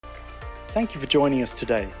Thank you for joining us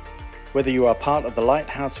today. Whether you are part of the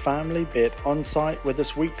Lighthouse family, be it on-site with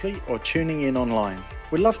us weekly or tuning in online,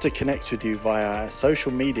 we'd love to connect with you via our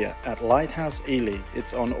social media at Lighthouse Ely.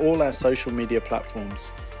 It's on all our social media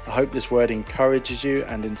platforms. I hope this word encourages you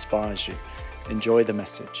and inspires you. Enjoy the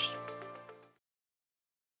message.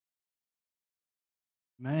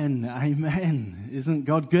 Amen. Isn't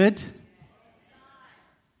God good?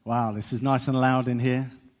 Wow, this is nice and loud in here.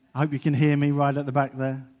 I hope you can hear me right at the back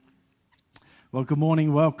there. Well, good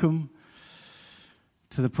morning. Welcome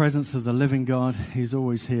to the presence of the living God. He's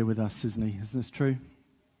always here with us, isn't he? Isn't this true?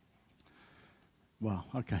 Well,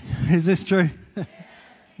 okay. Is this true?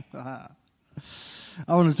 I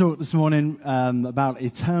want to talk this morning about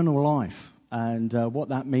eternal life and what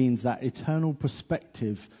that means, that eternal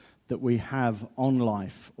perspective that we have on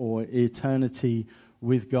life or eternity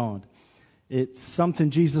with God. It's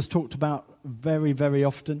something Jesus talked about very, very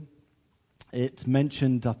often. It's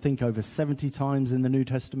mentioned, I think, over 70 times in the New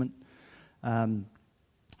Testament.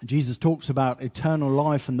 Jesus talks about eternal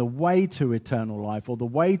life, and the way to eternal life, or the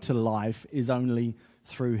way to life, is only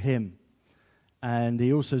through Him. And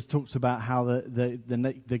he also talks about how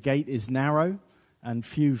the gate is narrow and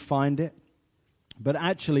few find it. But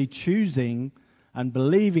actually choosing and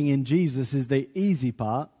believing in Jesus is the easy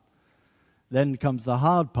part. Then comes the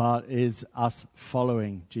hard part, is us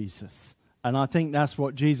following Jesus. And I think that's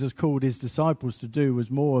what Jesus called his disciples to do, was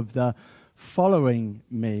more of the following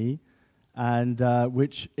me, and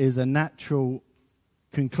which is a natural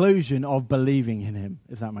conclusion of believing in him,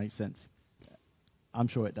 if that makes sense. I'm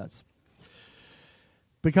sure it does.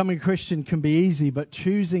 Becoming a Christian can be easy, but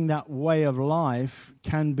choosing that way of life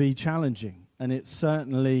can be challenging, and it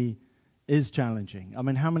certainly is challenging. I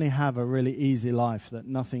mean, how many have a really easy life, that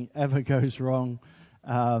nothing ever goes wrong,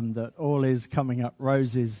 that all is coming up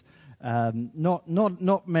roses?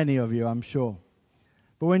 Not many of you, I'm sure.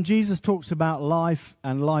 But when Jesus talks about life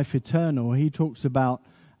and life eternal, he talks about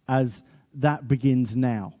as that begins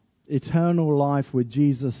now. Eternal life with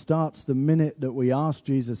Jesus starts the minute that we ask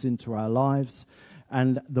Jesus into our lives,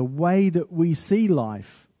 and the way that we see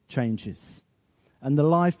life changes. And the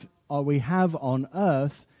life we have on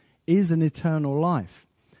earth is an eternal life,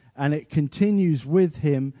 and it continues with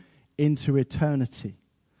him into eternity.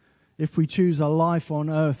 If we choose a life on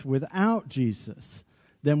earth without Jesus,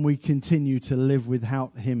 then we continue to live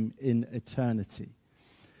without him in eternity.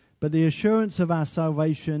 But the assurance of our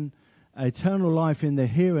salvation, eternal life in the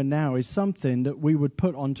here and now, is something that we would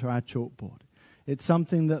put onto our chalkboard. It's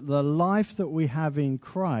something that the life that we have in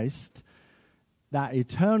Christ, that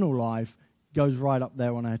eternal life, goes right up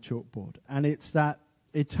there on our chalkboard. And it's that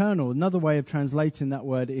eternal, another way of translating that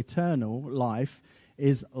word eternal life,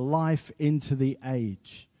 is life into the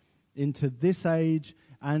age. Into this age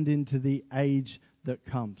and into the age that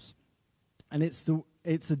comes. And it's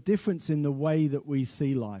a difference in the way that we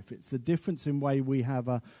see life. It's the difference in the way we have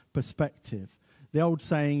a perspective. The old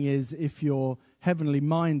saying is, if you're heavenly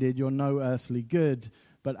minded, you're no earthly good.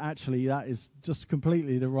 But actually that is just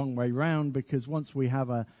completely the wrong way round, because once we have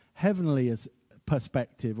a heavenly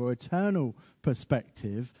perspective or eternal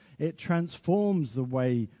perspective, it transforms the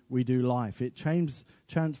way we do life. It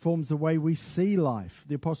transforms the way we see life.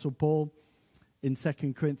 The Apostle Paul, in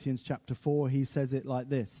 2 Corinthians chapter 4, he says it like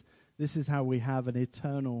this. This is how we have an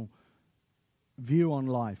eternal view on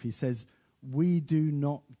life. He says, we do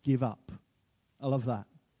not give up. I love that.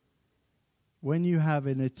 When you have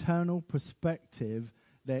an eternal perspective,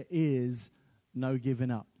 there is no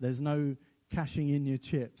giving up. There's no cashing in your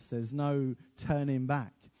chips. There's no turning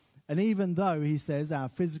back. And even though, he says, our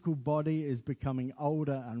physical body is becoming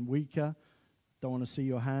older and weaker, don't want to see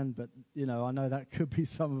your hand, but, I know that could be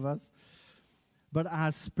some of us. But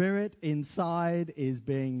our spirit inside is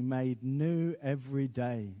being made new every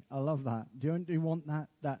day. I love that. Do you want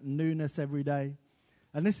that newness every day?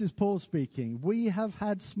 And this is Paul speaking. We have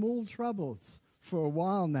had small troubles for a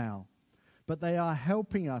while now, but they are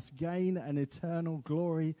helping us gain an eternal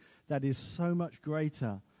glory that is so much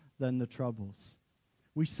greater than the troubles.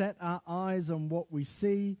 We set our eyes on what we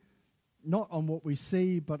see, not on what we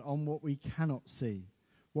see, but on what we cannot see.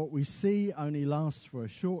 What we see only lasts for a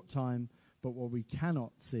short time, but what we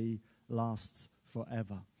cannot see lasts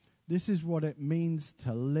forever. This is what it means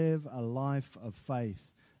to live a life of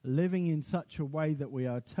faith, living in such a way that we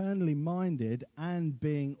are eternally minded and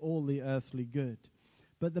being all the earthly good.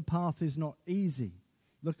 But the path is not easy.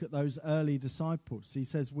 Look at those early disciples. He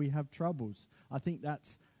says we have troubles. I think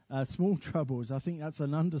that's small troubles. I think that's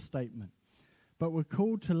an understatement. But we're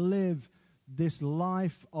called to live this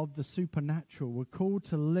life of the supernatural. We're called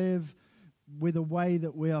to live with a way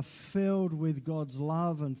that we are filled with God's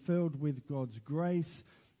love and filled with God's grace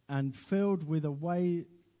and filled with a way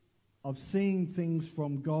of seeing things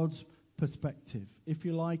from God's perspective. If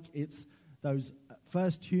you like, it's those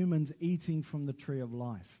first humans eating from the tree of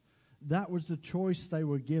life. That was the choice they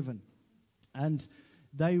were given. And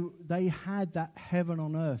they had that heaven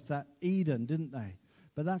on earth, that Eden, didn't they?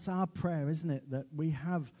 But that's our prayer, isn't it? That we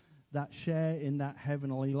have that share in that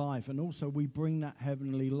heavenly life. And also we bring that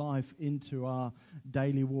heavenly life into our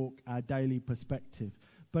daily walk, our daily perspective.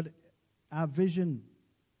 But our vision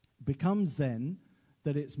becomes then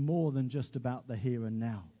that it's more than just about the here and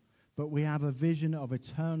now. But we have a vision of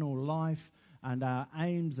eternal life, and our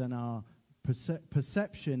aims and our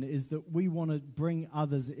perception is that we want to bring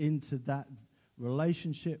others into that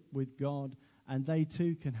relationship with God, and they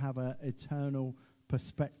too can have an eternal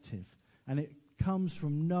perspective. And it comes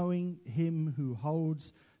from knowing him who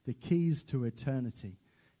holds the keys to eternity.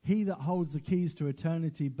 He that holds the keys to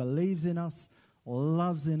eternity believes in us,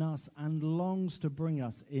 loves in us, and longs to bring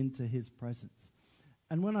us into his presence.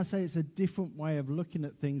 And when I say it's a different way of looking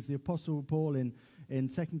at things, the Apostle Paul in 2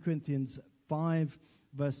 Corinthians 5,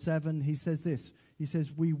 verse 7, he says this. He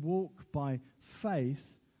says, we walk by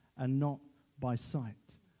faith and not by sight.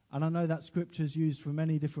 And I know that scripture is used for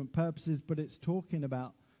many different purposes, but it's talking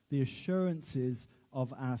about the assurances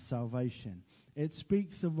of our salvation. It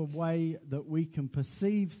speaks of a way that we can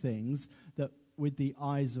perceive things that with the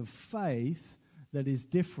eyes of faith that is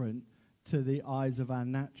different to the eyes of our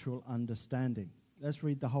natural understanding. Let's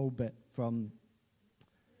read the whole bit from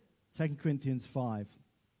 2 Corinthians 5.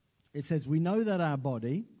 It says, we know that our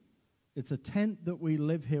body, it's a tent that we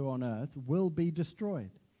live here on earth, will be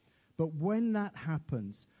destroyed. But when that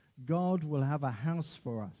happens, God will have a house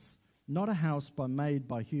for us, not a house made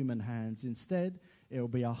by human hands. Instead, it will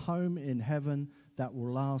be a home in heaven that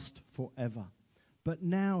will last forever. But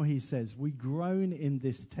now, he says, we groan in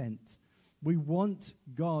this tent. We want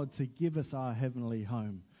God to give us our heavenly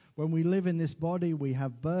home. When we live in this body, we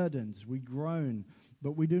have burdens, we groan,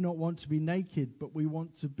 but we do not want to be naked, but we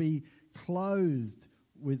want to be clothed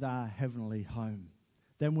with our heavenly home.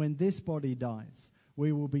 Then when this body dies,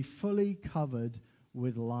 we will be fully covered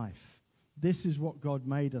with life. This is what God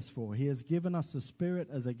made us for. He has given us the Spirit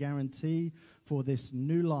as a guarantee for this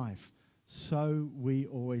new life, so we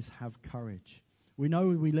always have courage. We know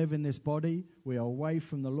we live in this body, we are away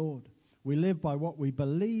from the Lord. We live by what we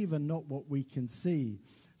believe and not what we can see.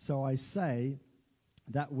 So I say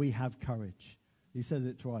that we have courage. He says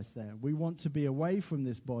it twice there. We want to be away from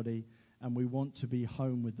this body and we want to be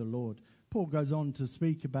home with the Lord. Paul goes on to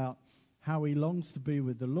speak about how he longs to be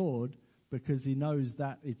with the Lord because he knows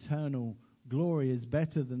that eternal glory is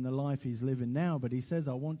better than the life he's living now. But he says,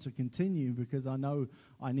 I want to continue because I know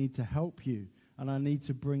I need to help you and I need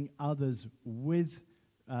to bring others with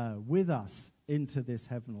us into this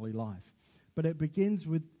heavenly life. But it begins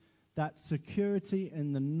with that security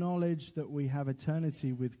and the knowledge that we have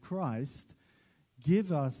eternity with Christ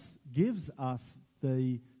gives us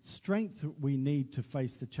the strength that we need to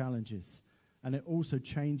face the challenges. And it also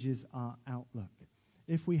changes our outlook.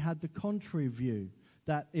 If we had the contrary view,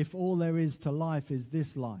 that if all there is to life is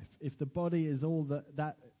this life, if the body is all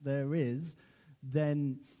that there is,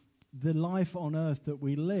 then the life on earth that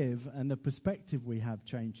we live and the perspective we have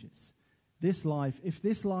changes. This life, if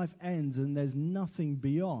this life ends and there's nothing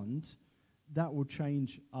beyond, that will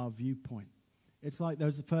change our viewpoint. It's like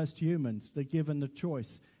those first humans, they're given the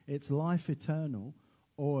choice. It's life eternal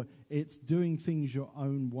or it's doing things your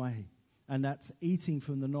own way. And that's eating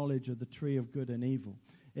from the knowledge of the tree of good and evil.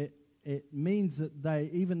 It means that they,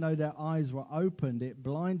 even though their eyes were opened, it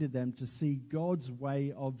blinded them to see God's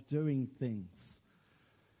way of doing things.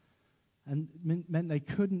 And meant they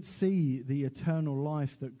couldn't see the eternal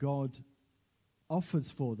life that God offers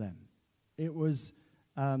for them. It was,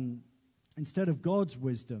 instead of God's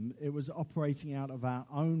wisdom, it was operating out of our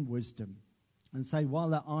own wisdom. And say, while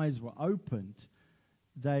their eyes were opened,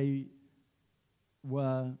 they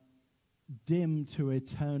were dim to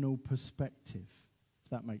eternal perspective, if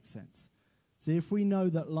that makes sense. See, if we know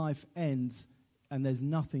that life ends and there's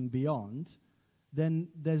nothing beyond, then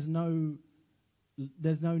there's no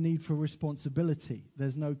need for responsibility.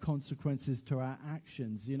 There's no consequences to our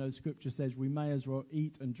actions. You know, Scripture says we may as well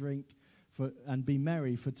eat and drink and be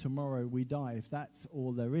merry, for tomorrow we die, if that's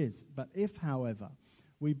all there is. But if, however,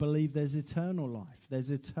 we believe there's eternal life, there's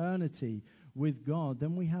eternity with God,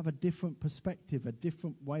 then we have a different perspective, a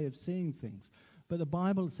different way of seeing things. But the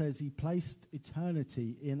Bible says he placed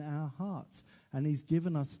eternity in our hearts, and he's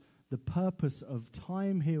given us the purpose of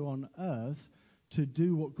time here on earth to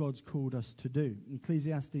do what God's called us to do. In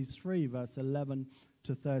Ecclesiastes 3, verse 11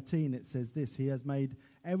 to 13, it says this: He has made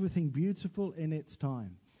everything beautiful in its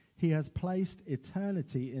time. He has placed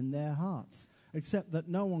eternity in their hearts, except that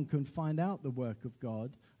no one can find out the work of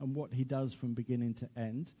God and what he does from beginning to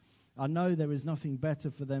end. I know there is nothing better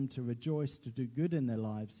for them to rejoice, to do good in their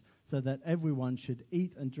lives, so that everyone should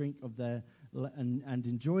eat and drink of their and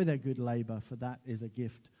enjoy their good labor, for that is a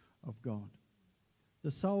gift of God.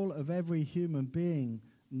 The soul of every human being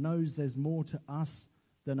knows there's more to us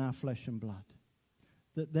than our flesh and blood.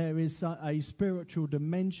 That there is a spiritual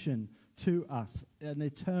dimension to us, an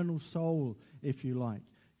eternal soul, if you like,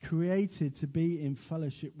 created to be in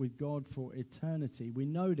fellowship with God for eternity. We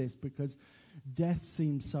know this because death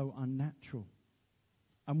seems so unnatural.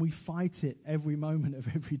 And we fight it every moment of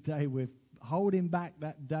every day. We're holding back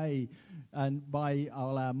that day and by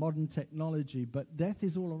our modern technology, but death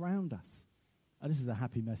is all around us. Oh, this is a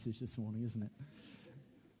happy message this morning, isn't it?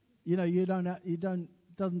 You know,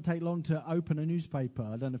 doesn't take long to open a newspaper.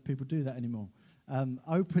 I don't know if people do that anymore.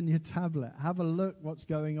 Open your tablet, have a look what's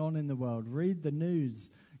going on in the world, read the news,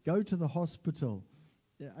 go to the hospital.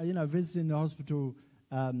 You know, visiting the hospital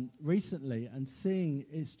recently and seeing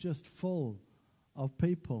it's just full of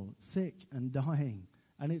people sick and dying.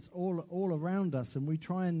 And it's all around us, and we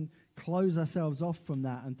try and close ourselves off from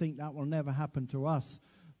that and think that will never happen to us.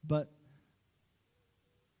 But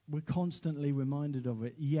we're constantly reminded of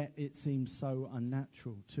it, yet it seems so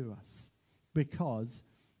unnatural to us. Because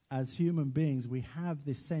as human beings, we have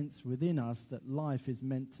this sense within us that life is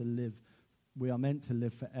meant to live. We are meant to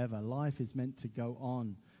live forever. Life is meant to go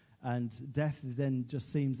on. And death then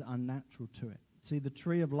just seems unnatural to it. See, the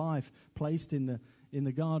tree of life placed in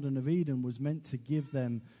the Garden of Eden was meant to give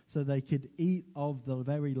them so they could eat of the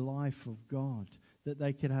very life of God, that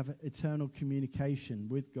they could have eternal communication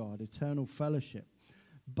with God, eternal fellowship.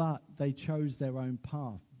 But they chose their own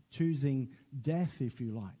path, choosing death, if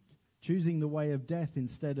you like, choosing the way of death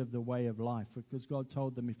instead of the way of life, because God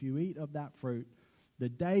told them, if you eat of that fruit, the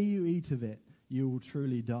day you eat of it, you will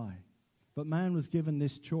truly die. But man was given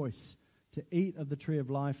this choice to eat of the tree of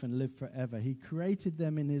life and live forever. He created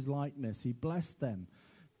them in his likeness. He blessed them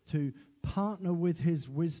to partner with his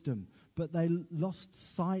wisdom, but they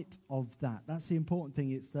lost sight of that. That's the important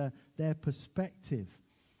thing. It's their perspective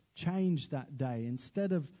changed that day.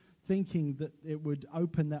 Instead of thinking that it would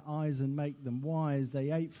open their eyes and make them wise,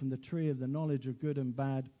 they ate from the tree of the knowledge of good and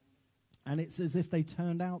bad. And it's as if they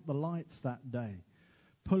turned out the lights that day,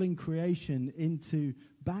 pulling creation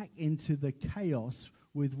back into the chaos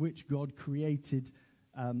with which God created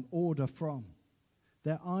order from.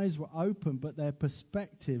 Their eyes were open, but their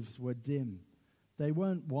perspectives were dim. They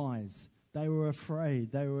weren't wise. They were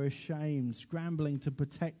afraid. They were ashamed, scrambling to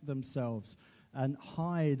protect themselves and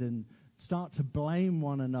hide and start to blame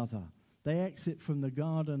one another. They exit from the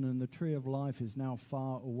garden, and the tree of life is now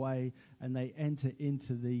far away, and they enter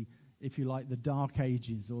into the, if you like, the dark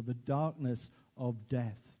ages or the darkness of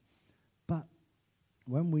death. But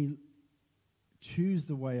when we choose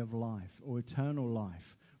the way of life or eternal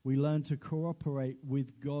life, we learn to cooperate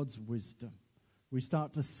with God's wisdom. We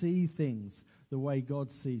start to see things the way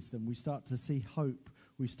God sees them. We start to see hope.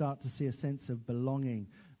 We start to see a sense of belonging.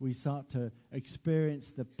 We start to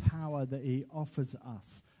experience the power that he offers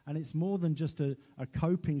us. And it's more than just a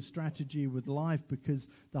coping strategy with life, because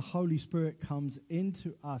the Holy Spirit comes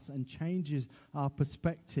into us and changes our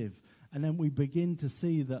perspective. And then we begin to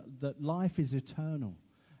see that life is eternal.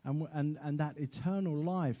 And that eternal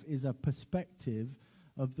life is a perspective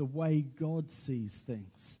of the way God sees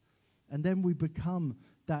things. And then we become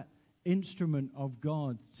that instrument of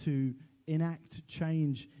God to enact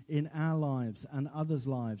change in our lives and others'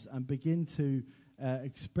 lives, and begin to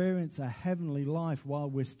experience a heavenly life while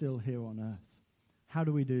we're still here on earth. How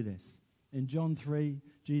do we do this? In John 3,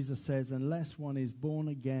 Jesus says, unless one is born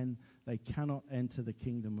again, they cannot enter the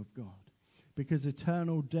kingdom of God. Because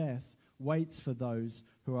eternal death waits for those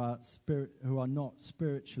who are not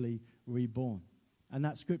spiritually reborn. And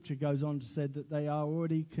that scripture goes on to say that they are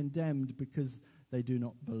already condemned because they do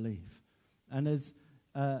not believe. And as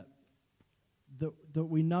that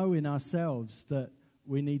we know in ourselves that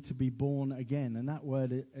we need to be born again. And that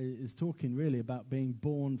word is talking really about being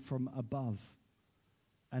born from above.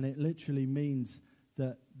 And it literally means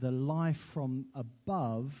that the life from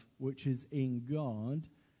above, which is in God,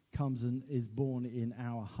 comes and is born in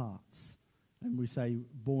our hearts. And we say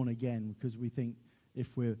born again because we think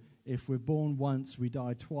if we're born once, we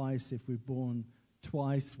die twice. If we're born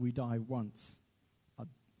twice, we die once. I'll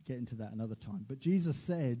get into that another time. But Jesus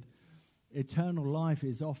said eternal life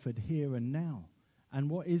is offered here and now. And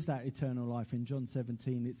what is that eternal life? In John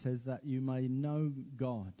 17, it says that you may know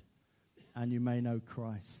God and you may know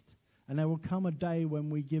Christ. And there will come a day when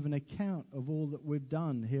we give an account of all that we've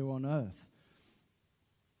done here on earth.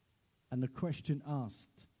 And the question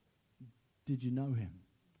asked, did you know him?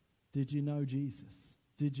 Did you know Jesus?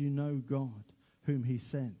 Did you know God, whom he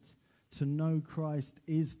sent? To know Christ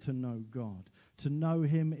is to know God. To know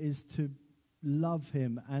him is to love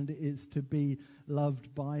him and is to be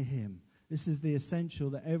loved by him. This is the essential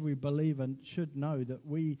that every believer should know, that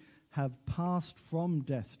we have passed from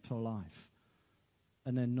death to life.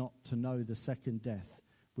 And then not to know the second death,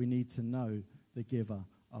 we need to know the giver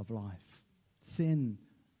of life.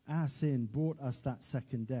 Our sin brought us that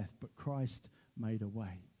second death, but Christ made a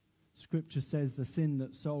way. Scripture says the sin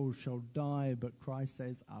that souls shall die, but Christ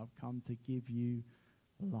says, I've come to give you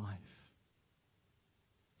life.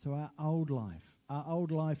 So our old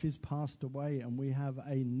life is passed away, and we have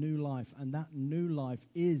a new life, and that new life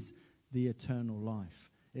is the eternal life.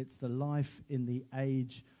 It's the life in the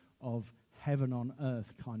age of heaven on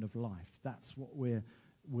earth kind of life. That's what we're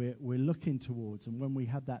looking towards. And when we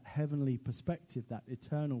have that heavenly perspective, that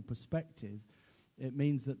eternal perspective, it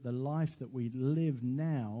means that the life that we live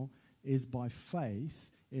now is by faith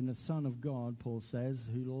in the Son of God, Paul says,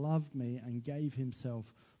 who loved me and gave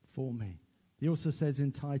himself for me. He also says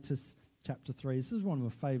in Titus chapter 3, this is one of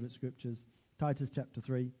my favorite scriptures, Titus chapter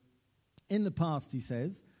 3. In the past, he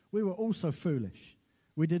says, we were also foolish.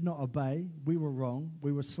 We did not obey. We were wrong.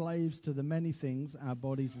 We were slaves to the many things our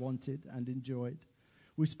bodies wanted and enjoyed.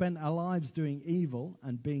 We spent our lives doing evil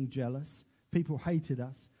and being jealous. People hated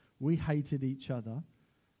us. We hated each other.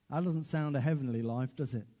 That doesn't sound a heavenly life,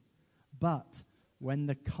 does it? But when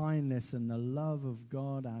the kindness and the love of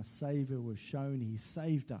God, our Savior, was shown, he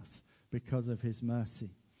saved us because of his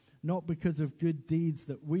mercy. Not because of good deeds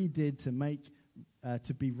that we did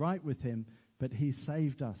to be right with him, but he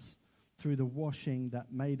saved us through the washing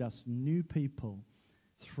that made us new people.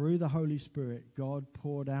 Through the Holy Spirit, God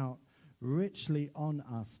poured out richly on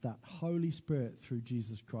us that Holy Spirit through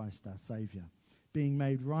Jesus Christ, our Savior. Being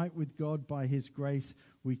made right with God by his grace,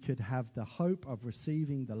 we could have the hope of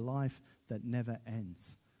receiving the life that never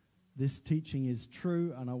ends. This teaching is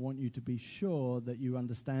true, and I want you to be sure that you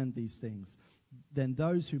understand these things. Then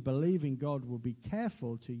those who believe in God will be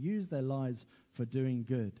careful to use their lives for doing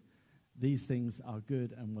good. These things are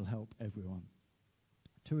good and will help everyone.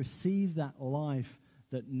 To receive that life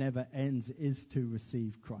that never ends is to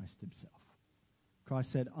receive Christ himself.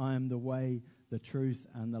 Christ said, I am the way, the truth,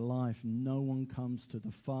 and the life. No one comes to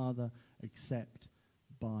the Father except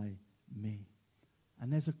by me.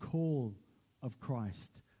 And there's a call of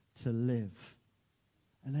Christ to live.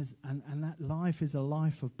 And that life is a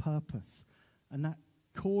life of purpose. And that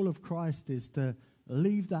call of Christ is to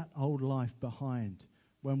leave that old life behind,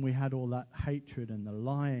 when we had all that hatred and the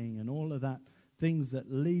lying and all of that things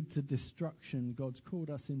that lead to destruction. God's called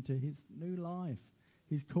us into his new life.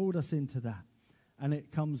 He's called us into that. And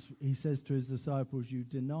it comes, he says to his disciples, you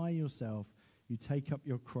deny yourself, you take up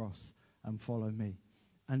your cross and follow me.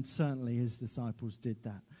 And certainly his disciples did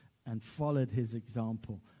that and followed his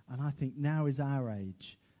example. And I think now is our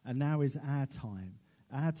age, and now is our time.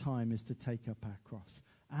 Our time is to take up our cross.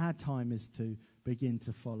 Our time is to begin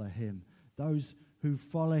to follow him. Those who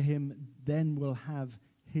follow him then will have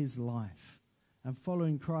his life. And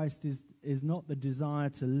following Christ is not the desire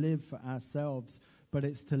to live for ourselves, but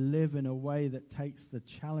it's to live in a way that takes the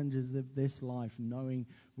challenges of this life, knowing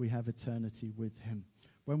we have eternity with him.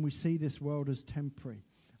 When we see this world as temporary,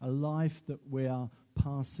 a life that we are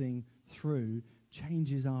passing through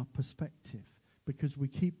changes our perspective, because we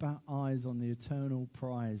keep our eyes on the eternal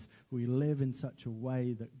prize. We live in such a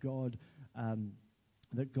way that God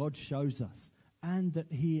shows us, and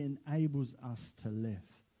that he enables us to live.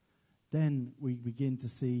 Then we begin to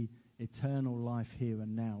see eternal life here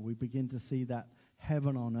and now. We begin to see that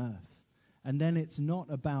heaven on earth. And then it's not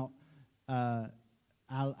about,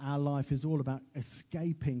 our life is all about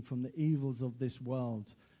escaping from the evils of this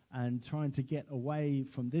world and trying to get away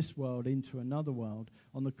from this world into another world.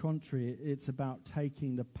 On the contrary, it's about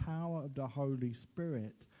taking the power of the Holy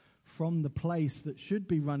Spirit from the place that should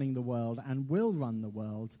be running the world and will run the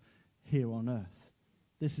world here on earth.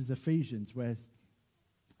 This is Ephesians, where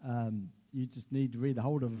you just need to read the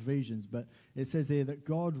whole of Ephesians, but it says here that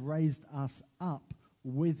God raised us up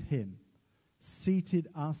with him, seated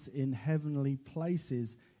us in heavenly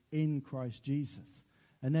places in Christ Jesus.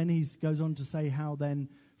 And then he goes on to say how then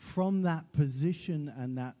from that position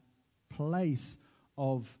and that place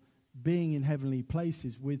of being in heavenly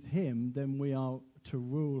places with him, then we are to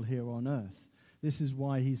rule here on earth. This is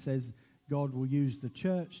why he says God will use the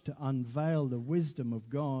church to unveil the wisdom of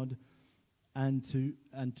God and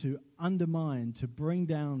to undermine, to bring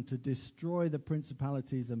down, to destroy the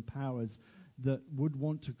principalities and powers that would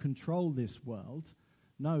want to control this world.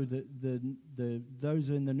 No, those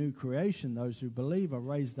in the new creation, those who believe, are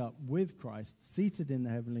raised up with Christ, seated in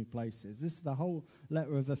the heavenly places. This is the whole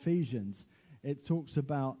letter of Ephesians. It talks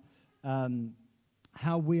about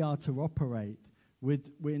how we are to operate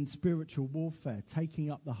in spiritual warfare,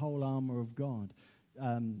 taking up the whole armor of God,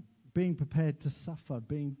 being prepared to suffer,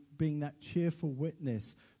 being that cheerful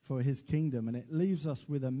witness for his kingdom. And it leaves us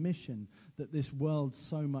with a mission that this world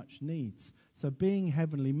so much needs. So being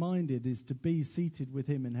heavenly minded is to be seated with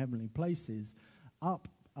him in heavenly places, up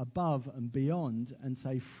above and beyond, and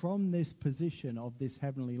say from this position of this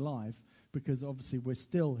heavenly life, because obviously we're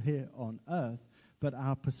still here on earth, but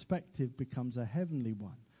our perspective becomes a heavenly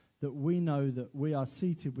one, that we know that we are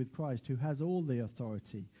seated with Christ, who has all the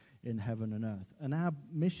authority in heaven and earth. And our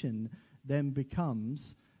mission then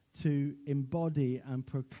becomes to embody and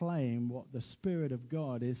proclaim what the Spirit of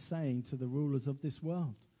God is saying to the rulers of this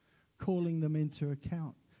world, calling them into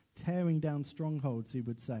account, tearing down strongholds, he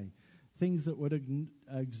would say, things that would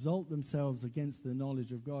exalt themselves against the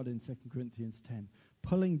knowledge of God in 2 Corinthians 10,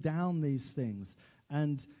 pulling down these things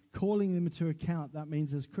and calling them to account. That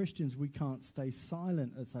means as Christians we can't stay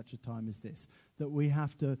silent at such a time as this, that we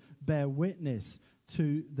have to bear witness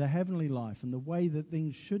to the heavenly life and the way that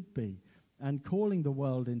things should be, and calling the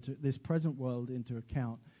world into this present world into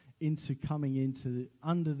account, into coming into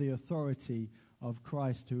under the authority of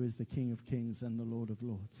Christ, who is the King of Kings and the Lord of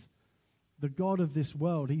Lords. The God of this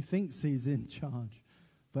world, he thinks he's in charge,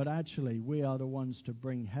 but actually we are the ones to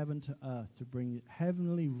bring heaven to earth, to bring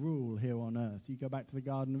heavenly rule here on earth. You go back to the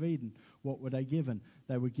Garden of Eden, what were they given?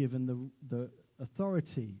 They were given the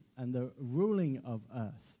authority and the ruling of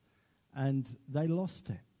earth, and they lost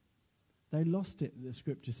it. They lost it, the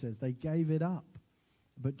scripture says. They gave it up.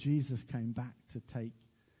 But Jesus came back to take,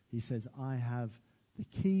 he says, I have the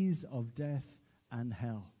keys of death and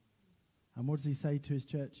hell. And what does he say to his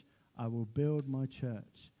church? I will build my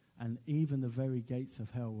church, and even the very gates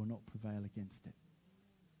of hell will not prevail against it.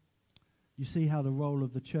 You see how the role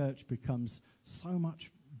of the church becomes so much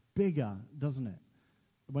bigger, doesn't it,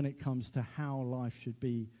 when it comes to how life should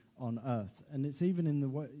be on earth. And it's even in the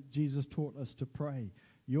way Jesus taught us to pray,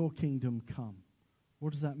 your kingdom come.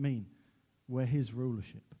 What does that mean? Where his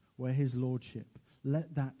rulership, where his lordship,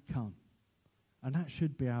 let that come. And that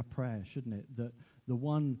should be our prayer, shouldn't it? That the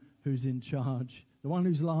one who's in charge, the one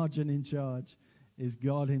who's large and in charge, is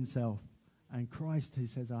God himself. And Christ, he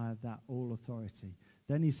says, I have that all authority.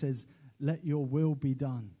 Then he says, let your will be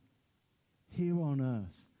done here on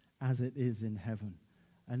earth as it is in heaven.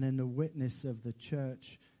 And then the witness of the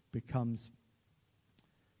church becomes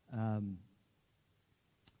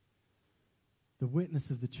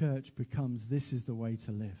this is the way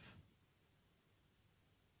to live,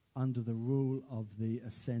 under the rule of the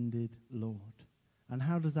ascended Lord. And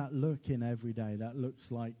how does that look in every day? That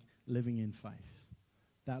looks like living in faith.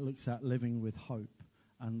 That looks at living with hope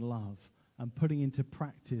and love and putting into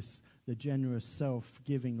practice the generous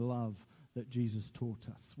self-giving love that Jesus taught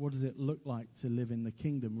us. What does it look like to live in the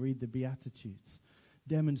kingdom? Read the Beatitudes,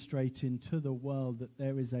 demonstrating to the world that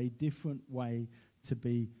there is a different way to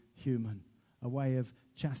be human, a way of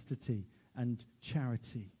chastity and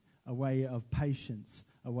charity, a way of patience,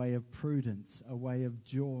 a way of prudence, a way of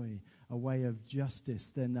joy, a way of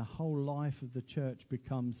justice. Then the whole life of the church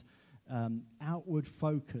becomes outward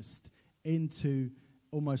focused into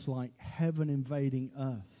almost like heaven invading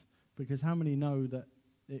earth. Because how many know that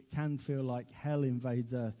it can feel like hell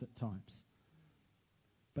invades earth at times?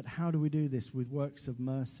 But how do we do this? With works of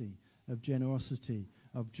mercy, of generosity,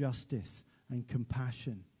 of justice and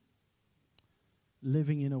compassion.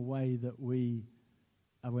 Living in a way that we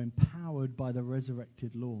are empowered by the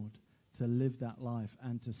resurrected Lord to live that life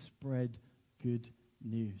and to spread good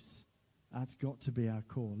news. That's got to be our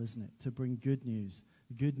call, isn't it? To bring good news.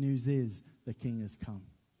 The good news is the King has come,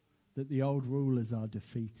 that the old rulers are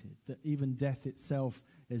defeated, that even death itself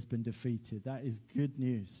has been defeated. That is good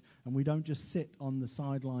news. And we don't just sit on the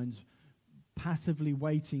sidelines passively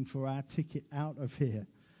waiting for our ticket out of here.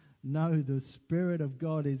 No, the Spirit of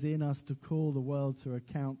God is in us to call the world to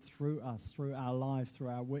account through us, through our life, through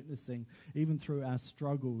our witnessing, even through our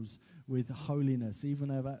struggles with holiness,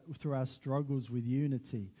 even through our struggles with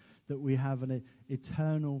unity, that we have an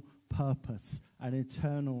eternal purpose, an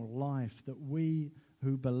eternal life, that we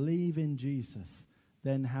who believe in Jesus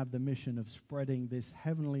then have the mission of spreading this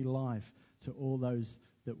heavenly life to all those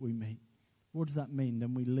that we meet. What does that mean?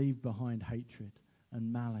 Then we leave behind hatred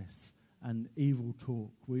and malice and evil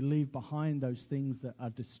talk. We leave behind those things that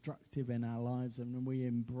are destructive in our lives, and then we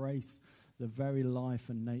embrace the very life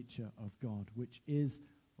and nature of God, which is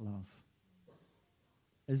love.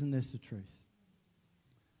 Isn't this the truth?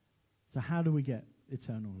 So how do we get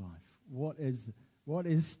eternal life? What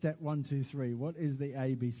is step 1, 2, 3? What is the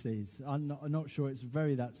ABCs? I'm not sure it's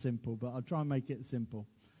very that simple, but I'll try and make it simple.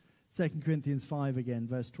 2 Corinthians 5 again,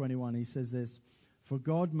 verse 21, he says this, "For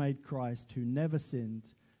God made Christ, who never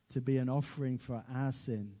sinned, to be an offering for our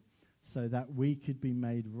sin, so that we could be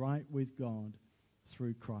made right with God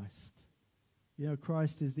through Christ." You know,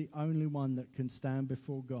 Christ is the only one that can stand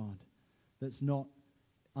before God that's not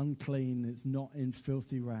unclean, that's not in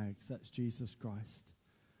filthy rags. That's Jesus Christ.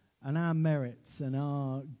 And our merits and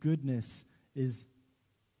our goodness is,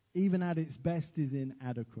 even at its best, is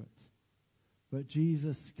inadequate. But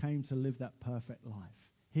Jesus came to live that perfect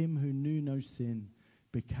life. Him who knew no sin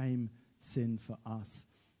became sin for us.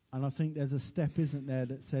 And I think there's a step, isn't there,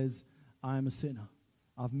 that says, I am a sinner.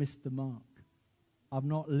 I've missed the mark. I've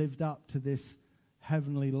not lived up to this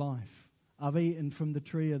heavenly life. I've eaten from the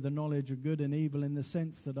tree of the knowledge of good and evil in the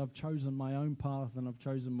sense that I've chosen my own path and I've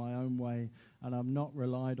chosen my own way, and I've not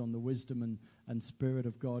relied on the wisdom and Spirit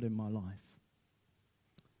of God in my life.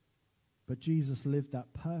 But Jesus lived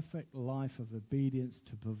that perfect life of obedience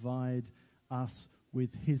to provide us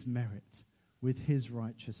with his merit, with his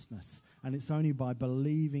righteousness. And it's only by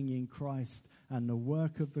believing in Christ and the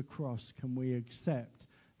work of the cross can we accept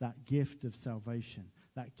that gift of salvation,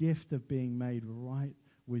 that gift of being made right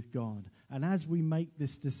with God. And as we make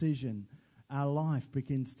this decision, our life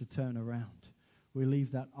begins to turn around. We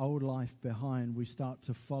leave that old life behind. We start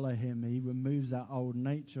to follow him. He removes our old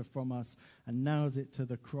nature from us and nails it to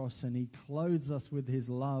the cross, and he clothes us with his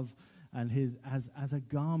love, and his as a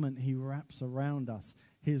garment he wraps around us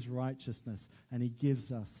his righteousness, and he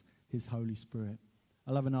gives us his Holy Spirit.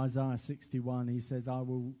 I love in Isaiah 61, he says, "I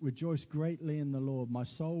will rejoice greatly in the Lord. My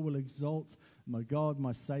soul will exalt my God,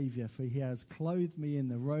 my Savior, for he has clothed me in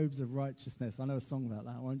the robes of righteousness." I know a song about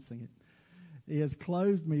that. I won't sing it. "He has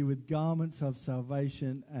clothed me with garments of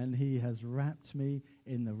salvation, and he has wrapped me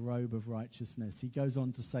in the robe of righteousness." He goes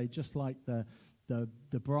on to say, just like the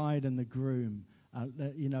bride and the groom,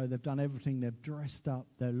 they've done everything. They've dressed up.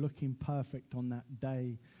 They're looking perfect on that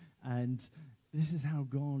day. And this is how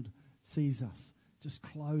God sees us. Just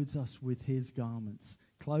clothes us with his garments,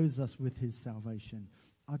 clothes us with his salvation.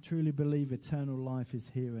 I truly believe eternal life is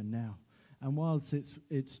here and now. And whilst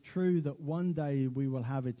it's true that one day we will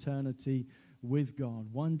have eternity with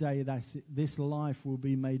God, one day this life will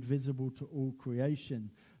be made visible to all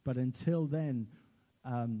creation. But until then,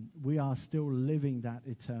 we are still living that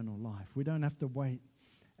eternal life. We don't have to wait.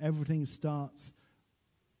 Everything starts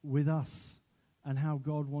with us and how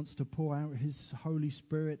God wants to pour out his Holy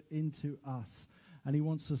Spirit into us. And he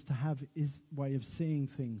wants us to have his way of seeing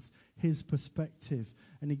things, his perspective.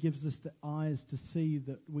 And he gives us the eyes to see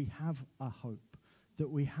that we have a hope, that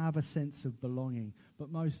we have a sense of belonging.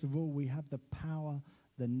 But most of all, we have the power,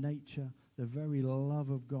 the nature, the very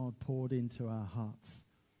love of God poured into our hearts.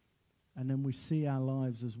 And then we see our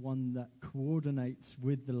lives as one that coordinates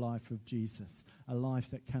with the life of Jesus, a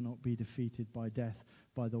life that cannot be defeated by death,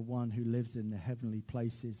 by the one who lives in the heavenly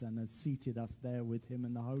places and has seated us there with him,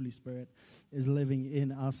 and the Holy Spirit is living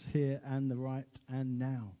in us here and the right and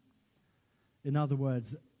now. In other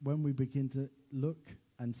words, when we begin to look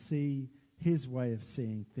and see his way of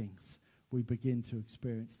seeing things, we begin to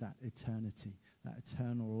experience that eternity, that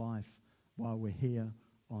eternal life while we're here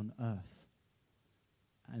on earth.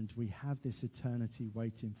 And we have this eternity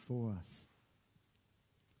waiting for us.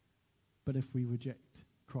 But if we reject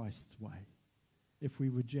Christ's way, if we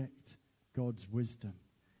reject God's wisdom,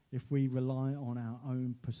 if we rely on our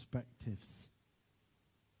own perspectives,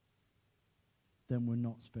 then we'll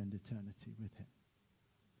not spend eternity with him.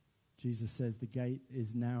 Jesus says the gate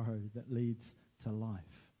is narrow that leads to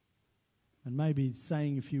life. And maybe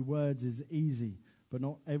saying a few words is easy, but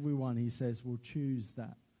not everyone, he says, will choose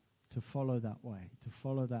that, to follow that way, to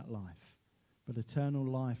follow that life. But eternal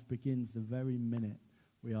life begins the very minute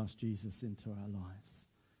we ask Jesus into our lives.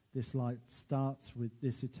 This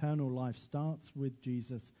eternal life starts with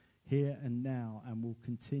Jesus here and now, and will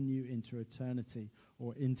continue into eternity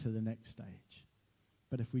or into the next stage.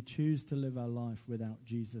 But if we choose to live our life without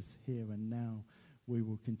Jesus here and now, we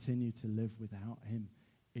will continue to live without him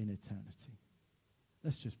in eternity.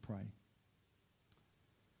 Let's just pray.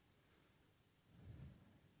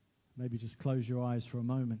 Maybe just close your eyes for a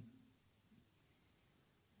moment.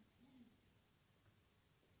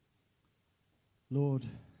 Lord,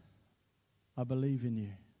 I believe in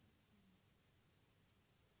you.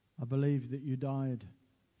 I believe that you died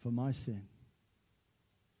for my sin.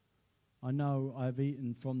 I know I've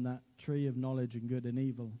eaten from that tree of knowledge and good and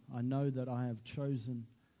evil. I know that I have chosen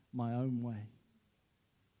my own way,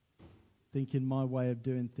 thinking my way of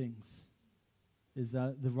doing things is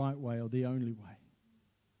that the right way or the only way.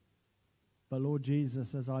 But Lord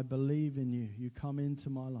Jesus, as I believe in you, you come into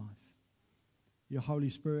my life. Your Holy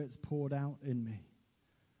Spirit's poured out in me.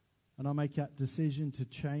 And I make that decision to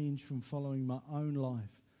change from following my own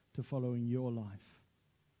life to following your life.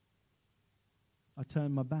 I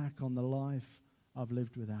turn my back on the life I've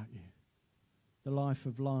lived without you. The life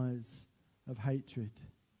of lies, of hatred,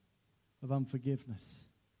 of unforgiveness.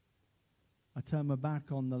 I turn my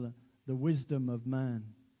back on the wisdom of man,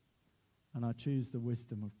 and I choose the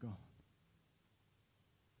wisdom of God.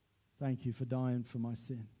 Thank you for dying for my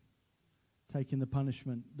sin, taking the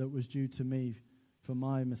punishment that was due to me for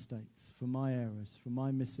my mistakes, for my errors, for my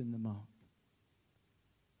missing the mark.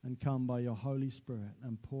 And come by your Holy Spirit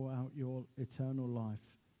and pour out your eternal life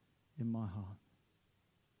in my heart.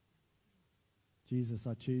 Jesus,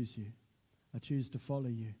 I choose you. I choose to follow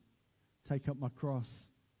you. Take up my cross.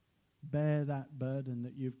 Bear that burden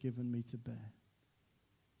that you've given me to bear.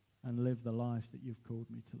 And live the life that you've called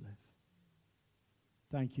me to live.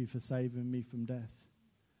 Thank you for saving me from death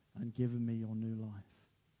and giving me your new life.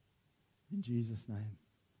 In Jesus' name,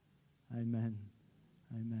 amen.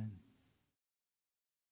 Amen.